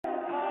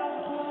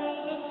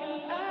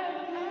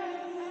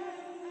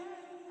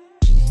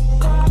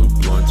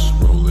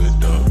roll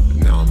it up.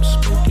 Now I'm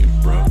smoking,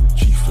 bruh.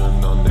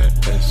 Chiefin' on that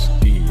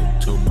SD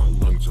until my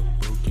lungs are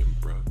broken,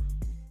 bruh.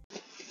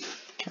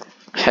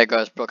 Hey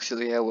guys,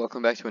 Broxilly here,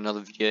 welcome back to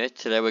another video.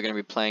 Today we're going to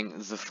be playing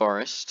The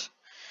Forest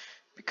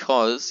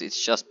because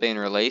it's just been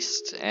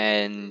released,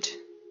 and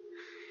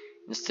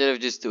instead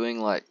of just doing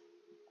like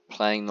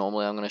playing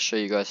normally, I'm going to show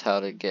you guys how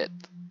to get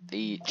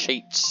the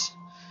cheats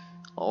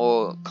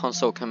or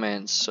console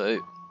commands. So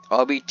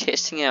I'll be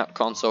testing out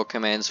console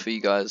commands for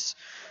you guys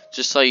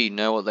just so you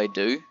know what they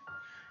do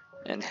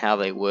and how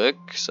they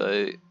work.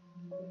 So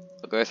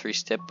I'll go through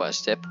step by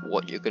step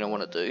what you're going to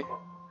want to do.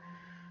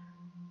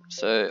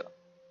 So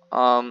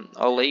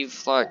I'll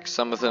leave like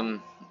some of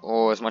them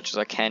or as much as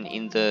I can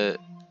in the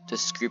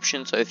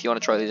description, so if you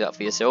want to try these out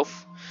for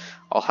yourself,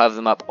 I'll have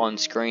them up on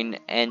screen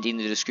and in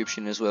the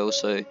description as well.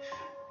 So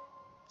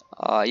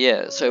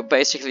yeah, so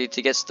basically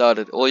to get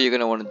started, all you're going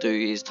to want to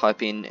do is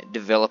type in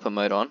developer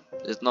mode on.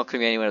 There's not going to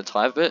be anywhere to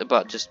type it,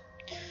 but just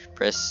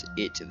press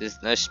it.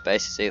 There's no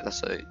spaces either,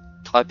 so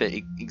type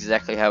it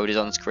exactly how it is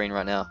on the screen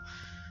right now,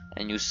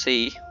 and you'll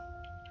see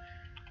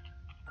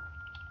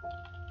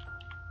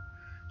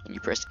when you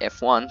press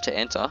F1 to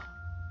enter,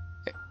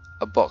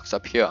 a box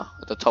up here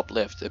at the top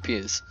left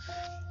appears,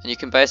 and you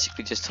can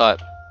basically just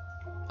type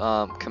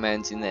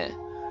commands in there.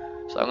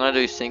 So I'm going to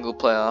do single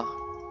player,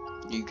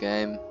 new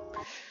game,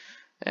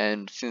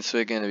 and since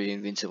we're going to be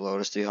invincible, I'll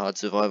just do hard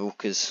survival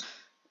because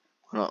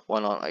why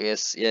not, I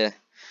guess. Yeah,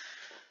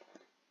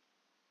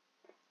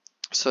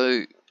 so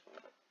I'm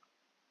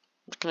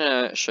just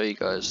going to show you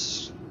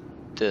guys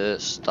the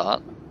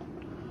start.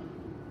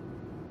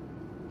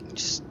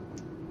 Just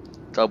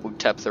double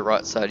tap the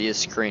right side of your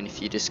screen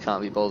if you just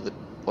can't be bothered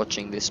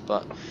watching this,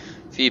 but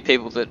for you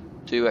people that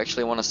do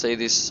actually want to see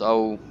this,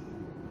 I'll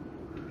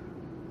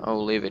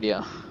leave it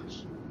here.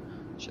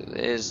 So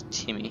there's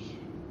Timmy,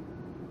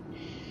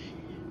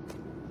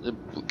 the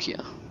book here.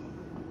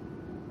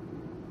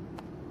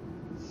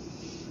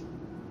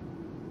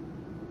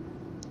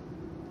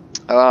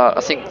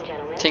 I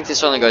think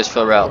this only goes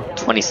for about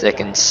 20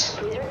 seconds.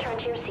 Please return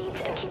to your seats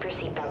and keep your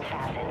seatbelts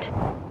fastened.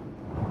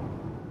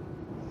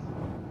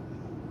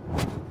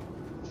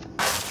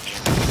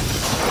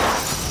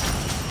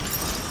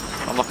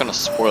 I'm not gonna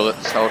spoil it,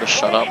 so I'll just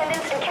shut up.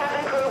 Attendants and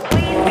cabin crew,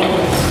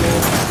 please.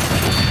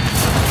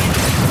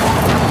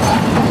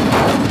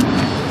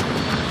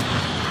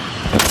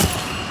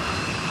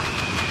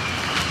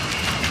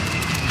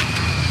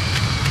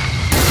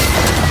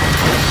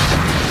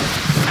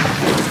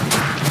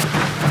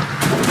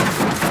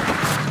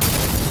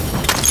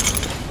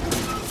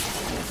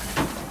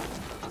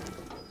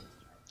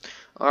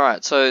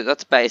 Alright, so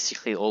that's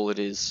basically all it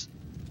is.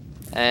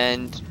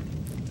 And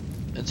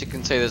as you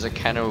can see, there's a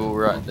cannibal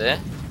right there.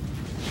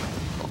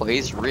 Oh,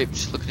 he's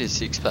ripped. Look at his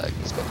six pack.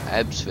 He's got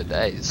abs for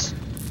days.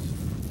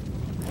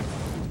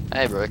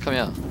 Hey bro, come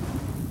here.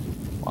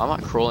 Why am I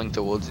crawling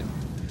towards him?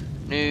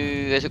 No,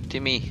 they took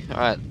Timmy.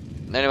 Alright,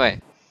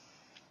 anyway.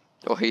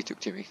 Oh, he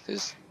took Timmy. Yeah,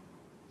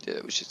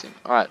 it was just him.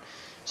 Alright,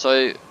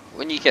 so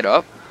when you get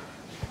up,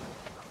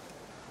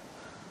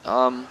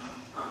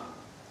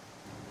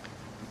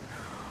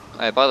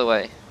 hey, by the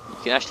way, you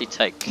can actually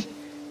take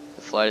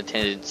the flight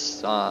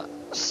attendant's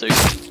suit.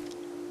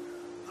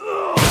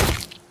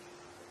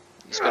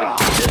 He's got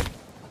to get it,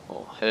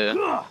 or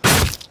her,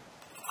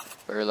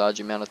 very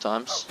large amount of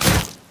times,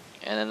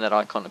 and then that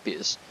icon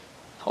appears.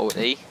 Hold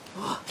E,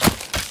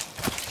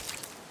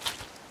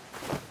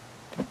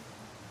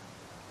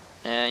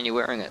 and you're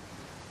wearing it.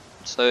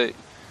 So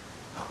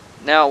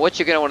now what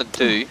you're going to want to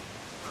do,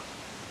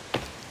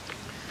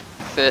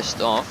 first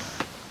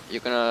off,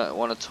 you're going to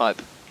want to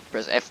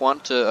press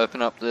F1 to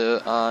open up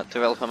the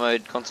developer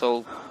mode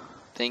console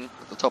thing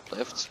at the top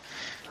left,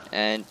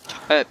 and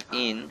type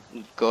in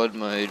God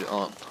mode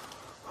on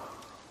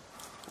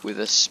with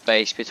a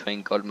space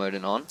between God mode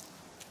and on.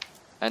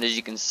 And as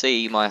you can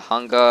see, my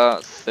hunger,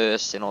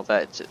 thirst and all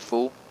that, it's at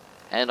full,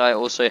 and I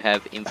also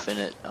have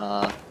infinite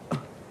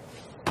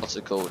what's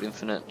it called,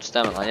 infinite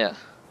stamina. Yeah,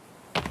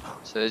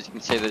 so as you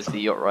can see, there's the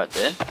yacht right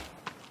there,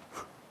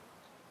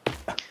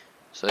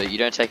 so you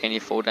don't take any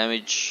fall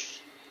damage.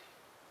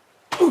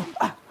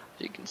 As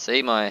you can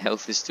see, my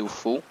health is still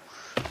full.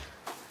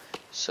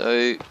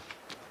 So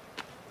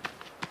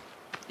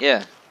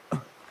yeah,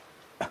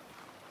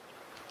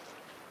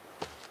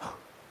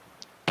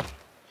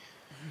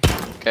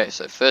 okay,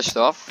 so first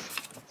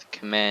off, the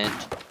command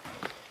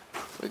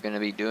we're going to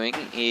be doing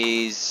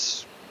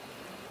is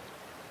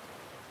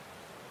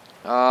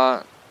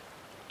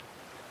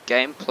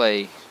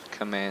gameplay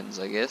commands,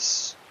 I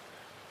guess.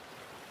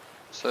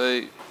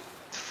 So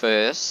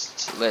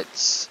first,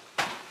 let's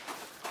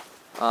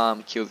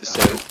kill the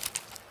turtle.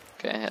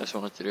 Okay, I just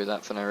wanted to do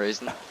that for no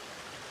reason.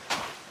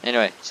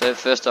 Anyway, so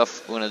first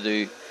off, we're going to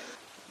do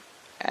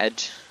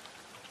add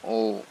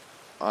all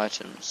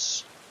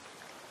items.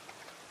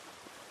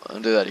 I'll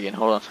do that again,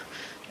 hold on.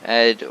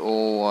 Add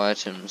all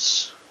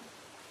items.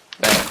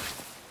 Bam.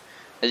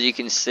 As you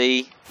can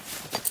see,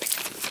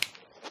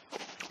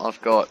 I've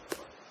got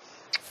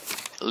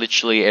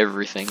literally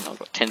everything. I've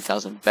got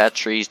 10,000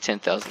 batteries,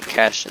 10,000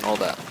 cash and all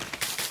that.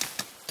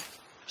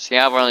 See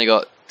how I've only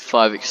got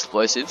 5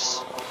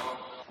 explosives?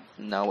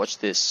 Now watch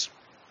this.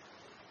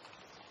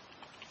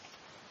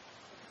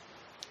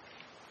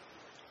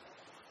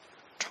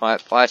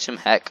 Type item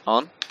hack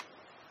on,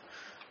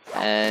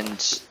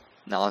 and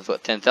now I've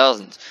got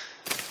 10,000.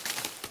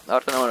 I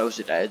don't know what else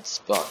it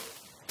adds, but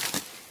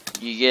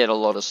you get a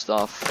lot of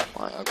stuff,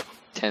 like I've got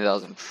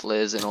 10,000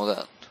 flares and all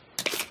that.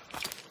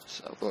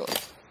 So I've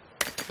got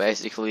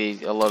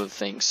basically a lot of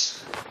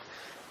things.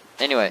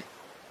 Anyway,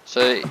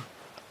 so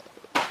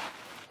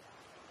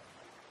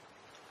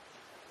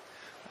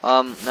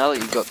now that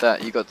you've got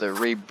that, you've got the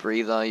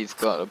rebreather, you've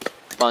got a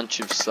bunch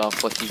of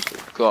stuff, like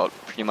you've got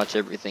pretty much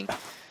everything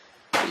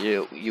that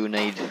you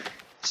need.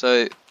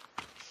 So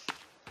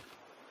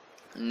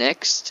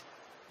next,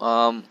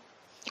 oh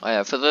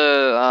yeah, for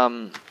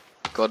the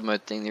God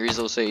mode thing, there is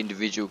also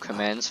individual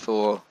commands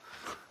for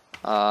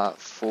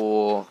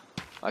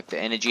like the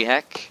energy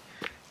hack.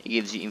 It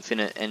gives you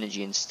infinite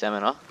energy and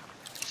stamina.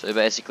 So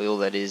basically all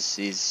that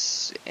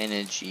is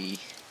energy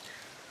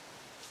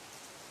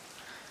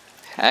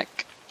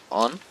hack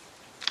on,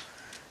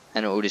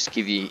 and it will just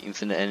give you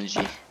infinite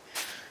energy.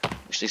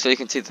 Actually, so you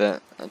can see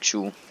the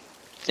actual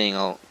thing,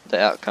 the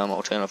outcome.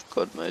 I'll turn off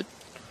God mode.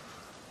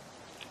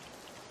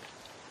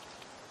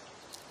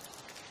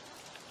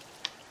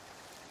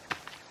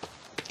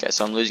 Okay,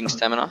 so I'm losing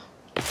stamina.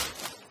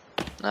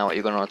 Now what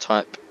you're gonna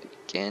type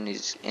again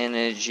is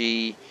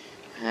energy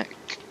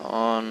hack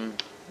on.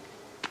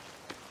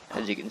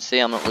 As you can see,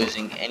 I'm not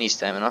losing any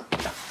stamina,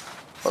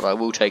 but I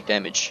will take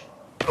damage.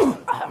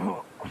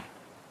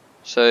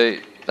 So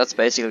that's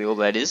basically all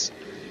that is.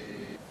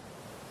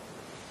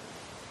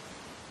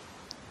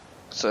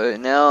 So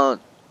now I'm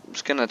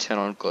just gonna turn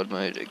on God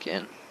mode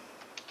again.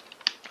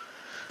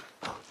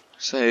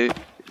 So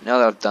now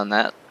that I've done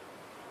that,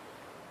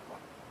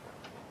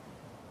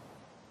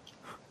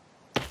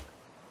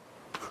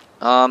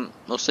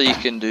 also you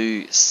can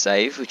do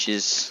save, which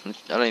is,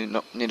 I don't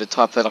even need to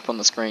type that up on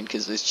the screen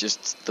because it's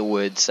just the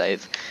word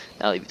save.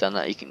 Now that you've done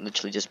that, you can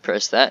literally just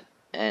press that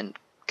and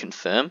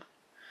confirm.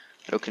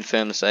 It'll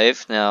confirm the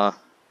save. Now,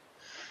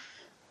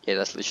 yeah,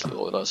 that's literally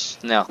all it does.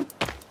 Now,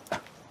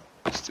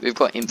 we've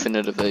got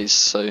infinite of these,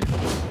 so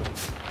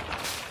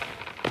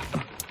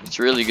it's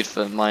really good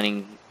for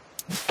mining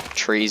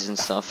trees and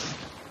stuff,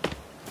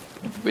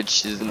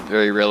 which isn't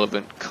very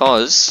relevant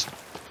because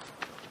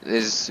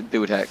there's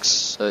build hacks.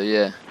 So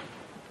yeah.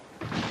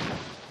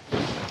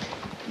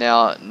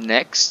 Now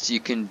next you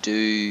can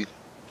do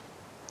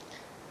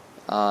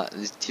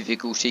the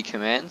difficulty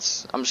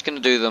commands. I'm just going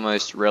to do the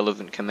most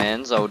relevant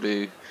commands. I'll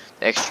do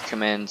the extra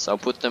commands. I'll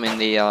put them in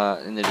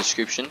the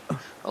description,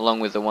 along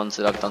with the ones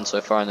that I've done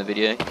so far in the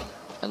video,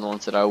 and the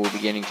ones that I will be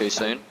getting to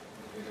soon.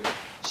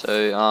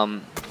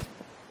 So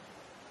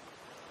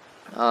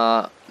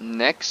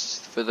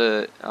next for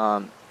the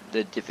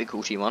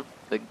difficulty one,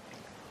 the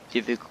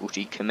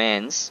difficulty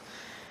commands,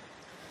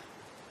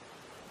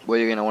 what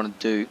you're going to want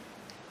to do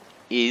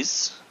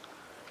is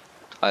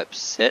type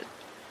set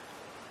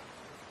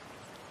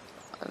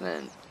and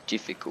then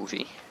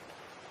difficulty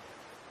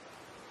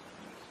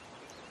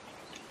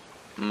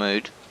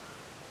mode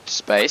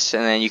space,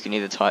 and then you can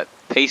either type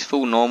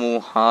peaceful, normal,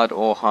 hard,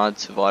 or hard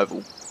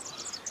survival.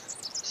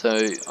 So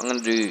I'm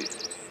going to do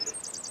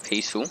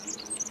peaceful.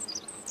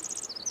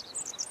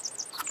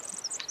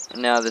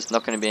 And now there's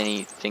not going to be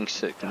any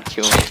things that can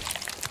kill me.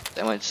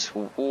 They went,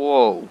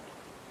 whoa.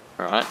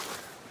 Alright.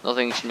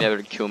 Nothing should be able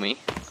to kill me,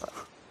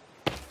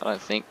 I don't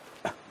think.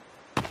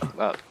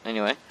 But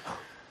anyway.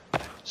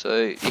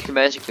 So you can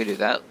basically do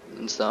that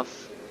and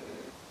stuff.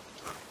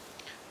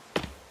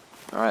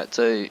 Alright,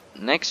 so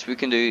next we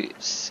can do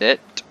set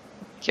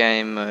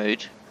game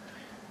mode.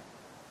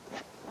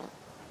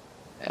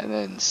 And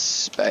then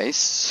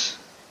space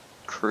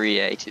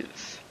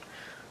creative.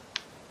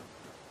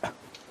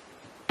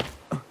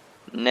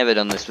 Never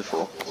done this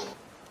before.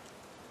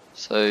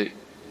 So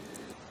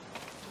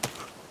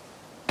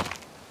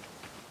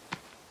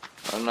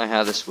I don't know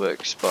how this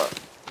works, but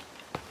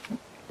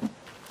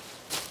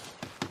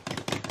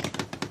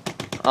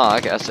oh,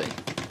 okay, I see.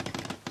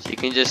 So you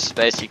can just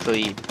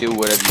basically build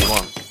whatever you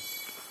want.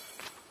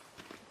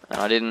 And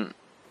I didn't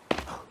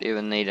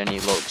even need any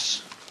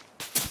logs.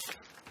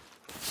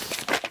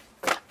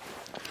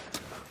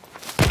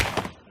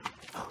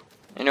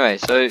 Anyway,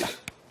 so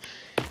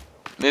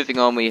moving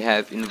on, we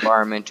have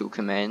environmental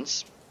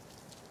commands.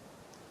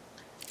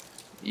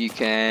 You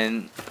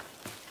can,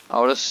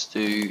 I'll just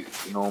do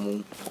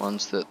normal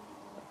ones that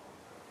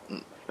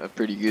are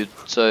pretty good.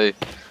 So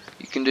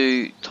you can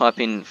do type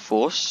in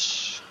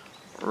force,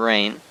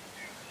 rain,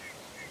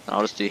 and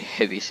I'll just do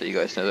heavy so you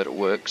guys know that it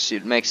works.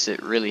 It makes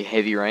it really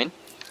heavy rain.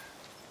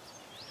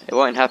 It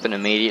won't happen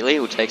immediately, it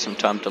will take some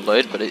time to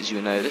load, but as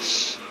you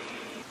notice,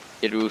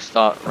 it will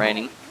start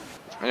raining.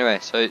 Anyway,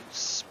 so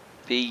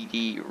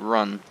speedy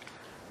run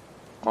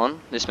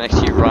on. This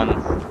makes you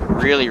run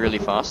really, really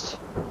fast.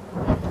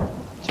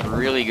 It's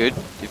really good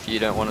if you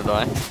don't want to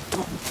die.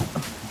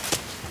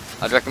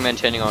 I'd recommend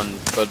turning on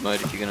God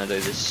mode if you're going to do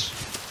this,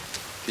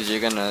 because you're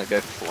going to go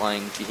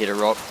flying if you hit a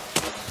rock.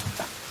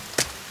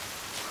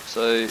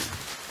 So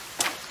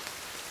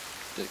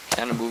the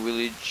cannibal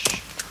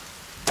village.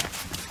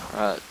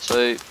 Alright,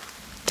 so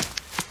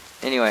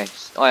anyway,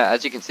 oh yeah,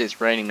 as you can see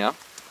it's raining now,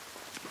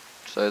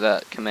 so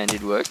that command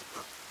did work.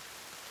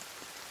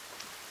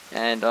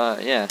 And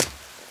yeah,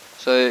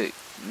 so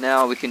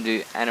now we can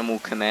do animal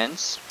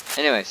commands.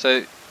 Anyway,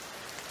 so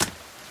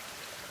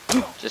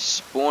just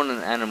spawn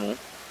an animal.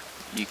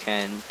 You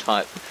can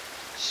type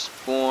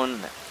spawn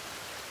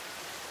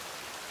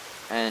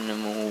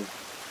animal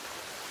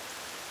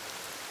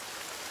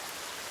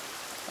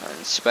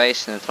and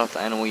space and the type of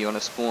animal you want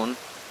to spawn.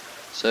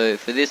 So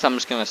for this I'm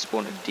just going to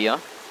spawn a deer.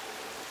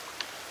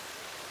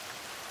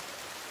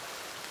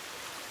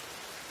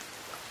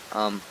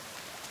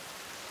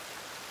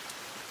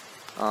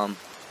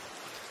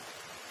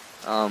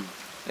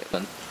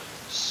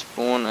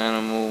 Spawn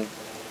animal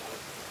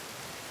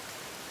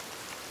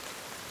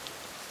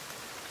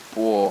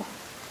boar.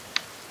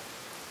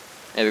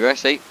 There we go,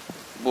 see?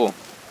 Boar.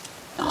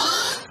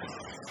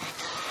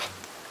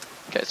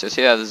 Okay, so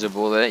see how there's a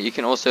boar there? You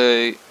can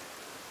also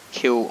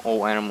kill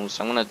all animals.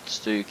 I'm gonna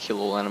just do kill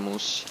all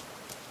animals,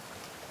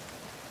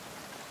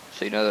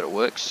 so you know that it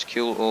works.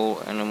 Kill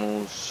all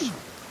animals.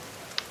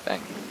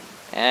 Bang.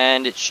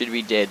 And it should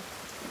be dead.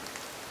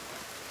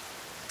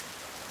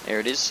 There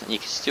it is. And you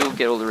can still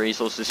get all the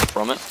resources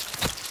from it.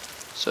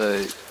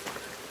 So,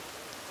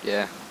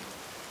 yeah.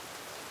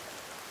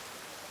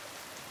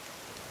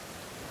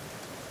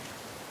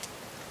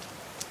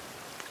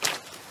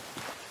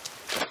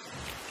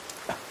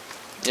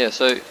 Yeah,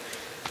 so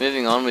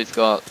moving on, we've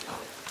got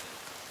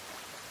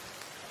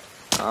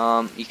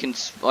you can,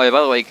 oh yeah,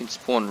 by the way, you can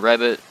spawn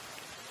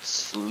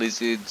rabbits,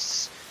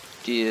 lizards,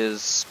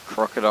 deers,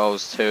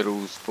 crocodiles,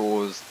 turtles,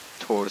 boars,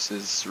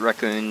 tortoises,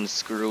 raccoons,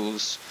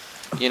 squirrels,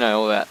 you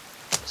know, all that.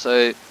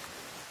 So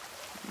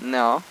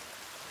now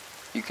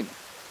you can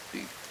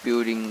be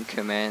building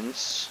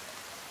commands.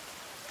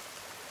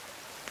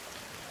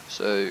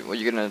 So what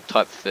you're gonna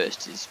type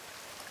first is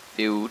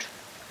build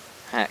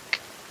hack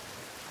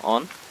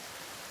on,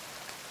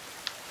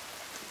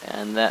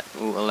 and that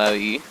will allow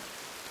you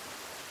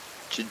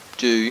to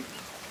do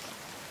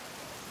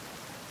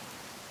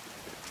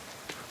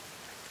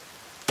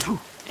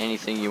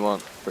anything you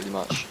want, pretty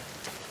much.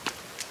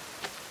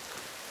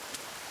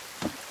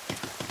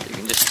 You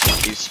can just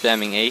keep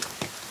spamming E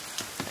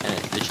and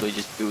it literally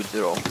just builds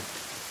it all.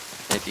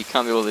 And if you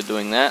can't be bothered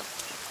doing that,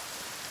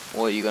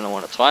 what you're going to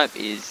want to type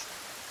is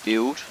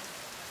build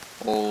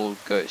all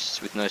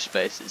ghosts with no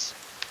spaces,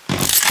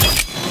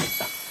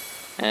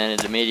 and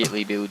it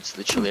immediately builds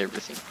literally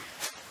everything.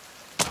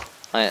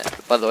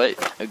 By the way,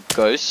 a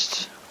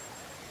ghost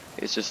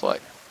is just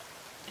like,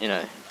 you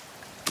know,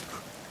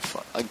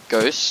 a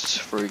ghost,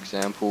 for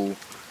example.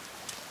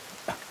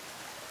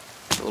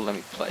 Well, let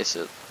me place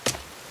it.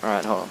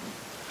 Alright, hold on.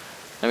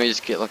 Let me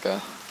just get like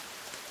a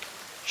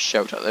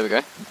shelter. There we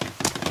go.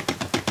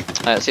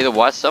 See the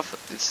white stuff?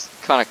 It's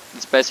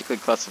basically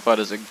classified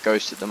as a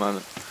ghost at the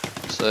moment.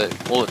 So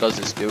all it does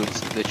is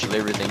builds literally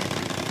everything.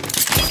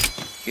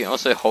 You can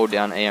also hold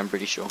down A, I'm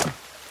pretty sure,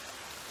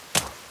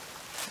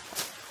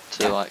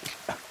 to like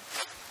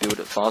build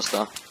it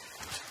faster.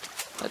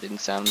 That didn't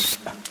sound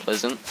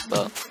pleasant,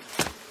 but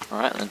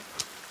alright then.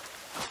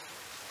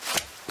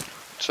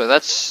 So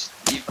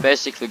you've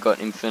basically got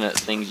infinite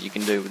things you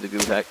can do with the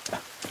build hack,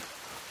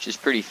 which is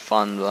pretty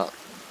fun. But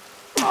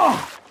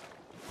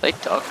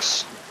fake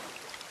ducks,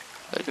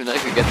 I don't even know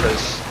if you get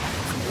those.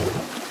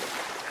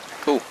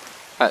 Cool.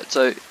 Alright,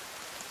 so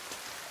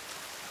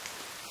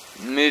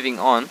moving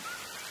on,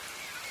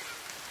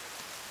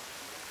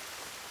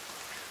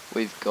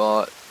 we've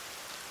got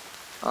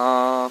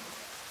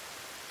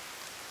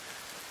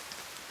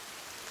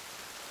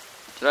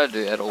did I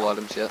do add all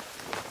items yet?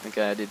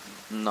 Okay, I did.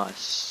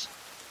 Nice.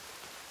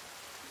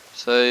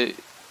 So you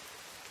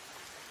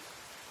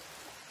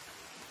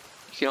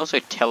can also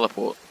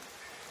teleport.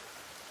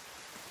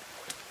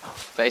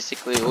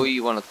 Basically, all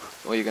you're gonna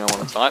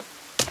want to type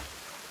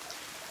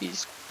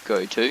is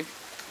go to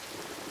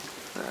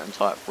and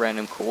type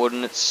random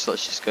coordinates.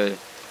 Let's just go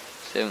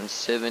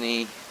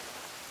 770,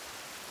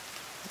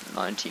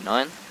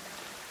 99,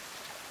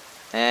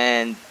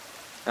 and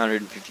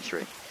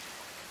 153.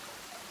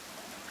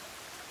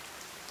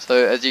 So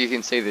as you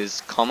can see,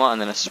 there's comma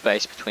and then a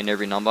space between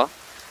every number,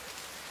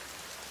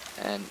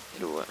 and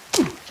it'll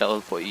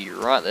teleport you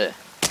right there.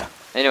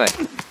 Anyway,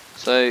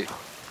 so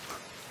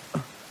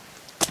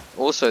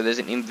also there's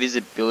an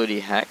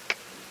invisibility hack,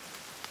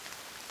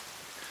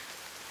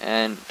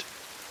 and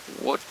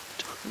what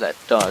that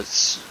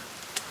doesn't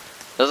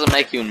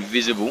make you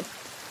invisible,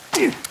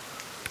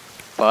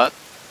 but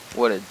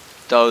what it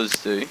does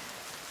do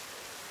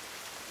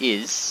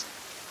is,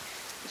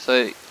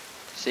 so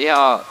see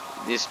how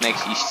this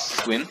makes you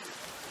swim?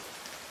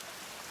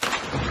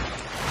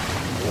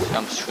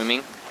 I'm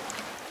swimming.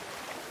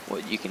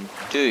 What you can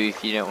do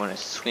if you don't want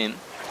to swim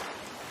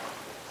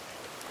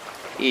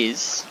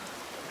is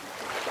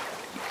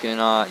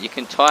you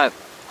can type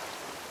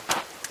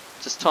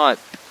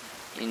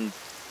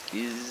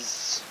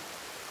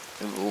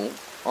invisible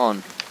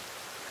on.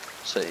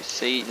 So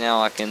see,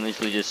 now I can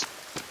literally just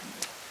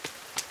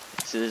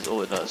this is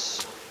all it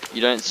does.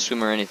 You don't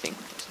swim or anything.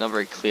 It's not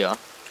very clear.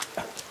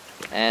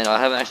 And I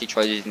haven't actually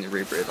tried using the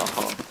rebreather.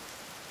 Oh.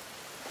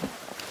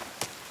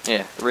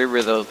 Yeah, the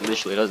rebreather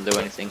literally doesn't do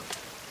anything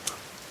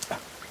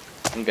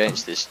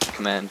against this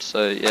command,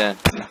 so yeah.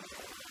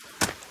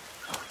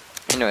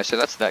 Anyway, so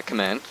that's that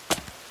command.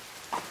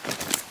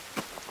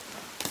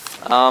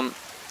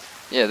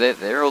 Yeah,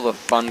 they're all the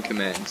fun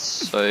commands,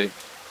 so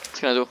that's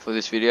gonna do it for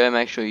this video.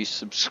 Make sure you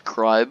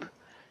subscribe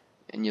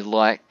and you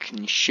like and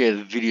you share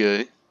the video,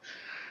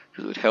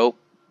 because it would help,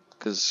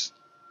 because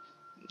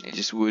it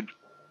just would.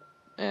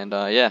 And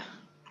yeah,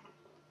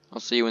 I'll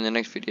see you in the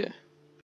next video.